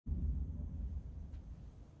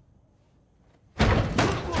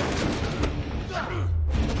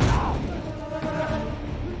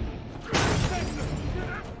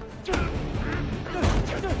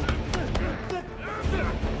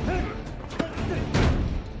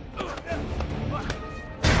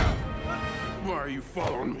you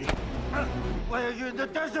following me? Why are you in the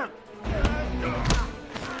desert?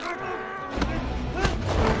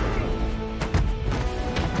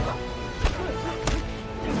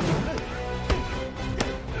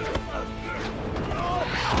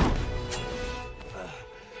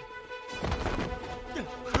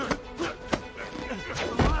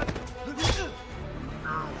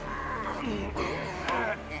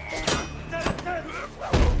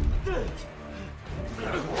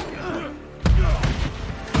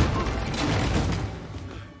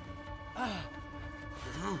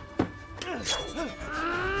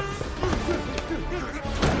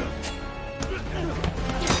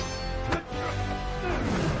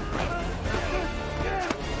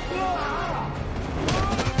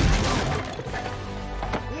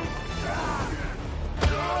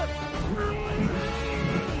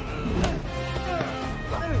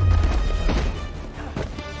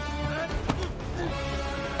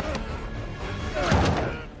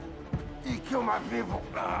 Kill my people.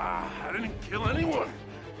 I didn't kill anyone.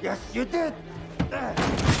 Yes, you did.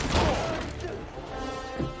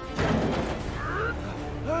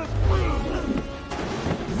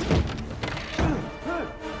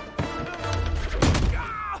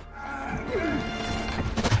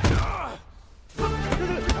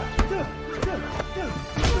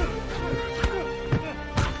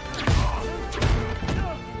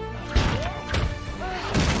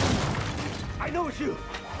 I know it's you.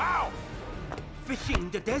 How? Fishing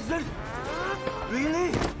in the desert?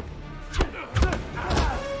 Really?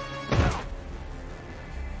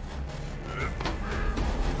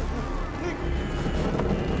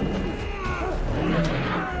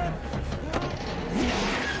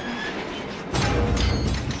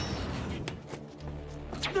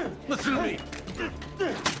 Listen to me.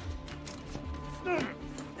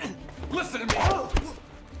 Listen to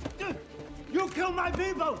me. You killed my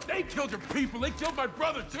people! They killed your people. They killed my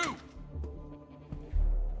brother, too.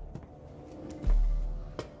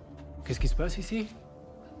 Qu'est-ce qui se passe ici?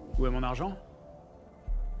 Où est mon argent?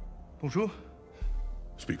 Bonjour.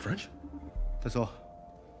 Speak French? That's all.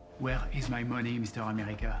 Where is my money, Mr.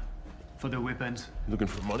 America? For the weapons? Looking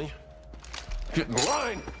for money? Get in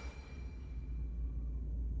line!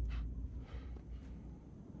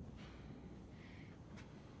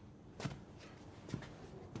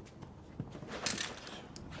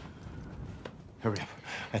 Hurry up.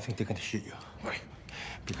 I think they're gonna shoot you. Why?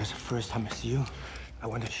 Because the first time I see you, I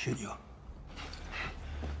want to shoot you.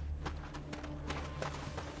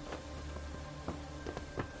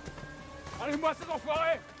 Allez-moi, ces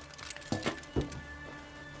enfoirés!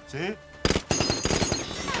 See?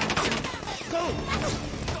 Go!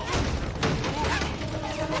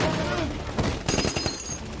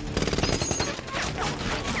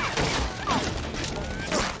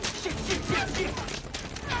 Shit!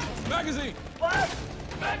 Magazine! What?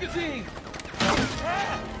 Magazine!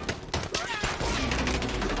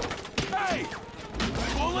 Hey!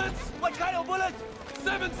 Bullets? What kind of bullet?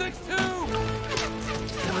 7.62!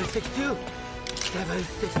 7.62.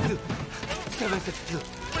 7.62. 7.62.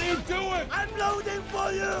 What are you doing? I'm loading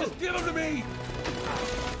for you! Just give them to me!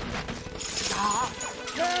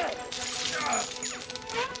 Hey!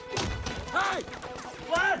 Hey!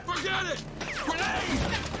 What? Forget it! Grenade!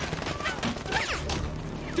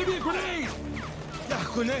 Give me a grenade! Yeah,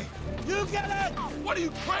 grenade. You get it! What are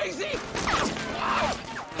you, crazy?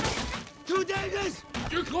 Too dangerous!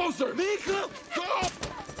 You're closer! Me too! Go!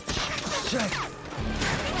 Shit!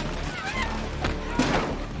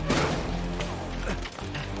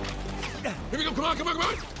 Here we go, come on!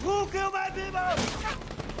 Who killed my people?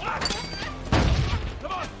 What?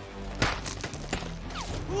 Come on!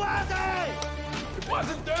 Who are they? It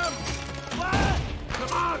wasn't them! What?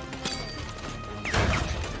 Come on!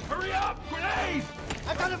 Hurry up! Grenade!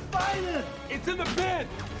 I gotta find it! It's in the bin!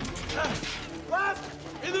 What?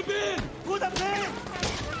 In the bin! Put them in!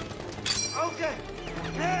 Okay.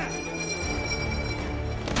 There!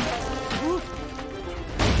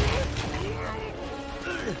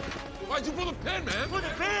 Why'd you pull the pin, man? Put the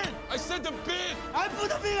pin! I said the bin! I put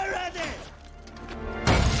the pin already!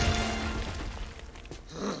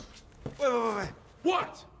 Wait.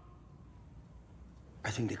 What? I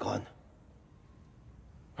think they're gone.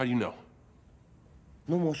 How do you know?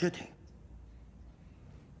 No more shooting.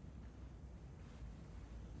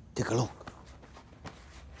 Take a look.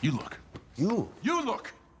 You look. You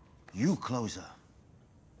look! You closer.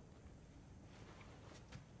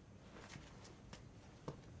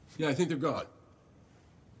 Yeah, I think they're gone.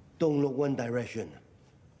 Don't look one direction.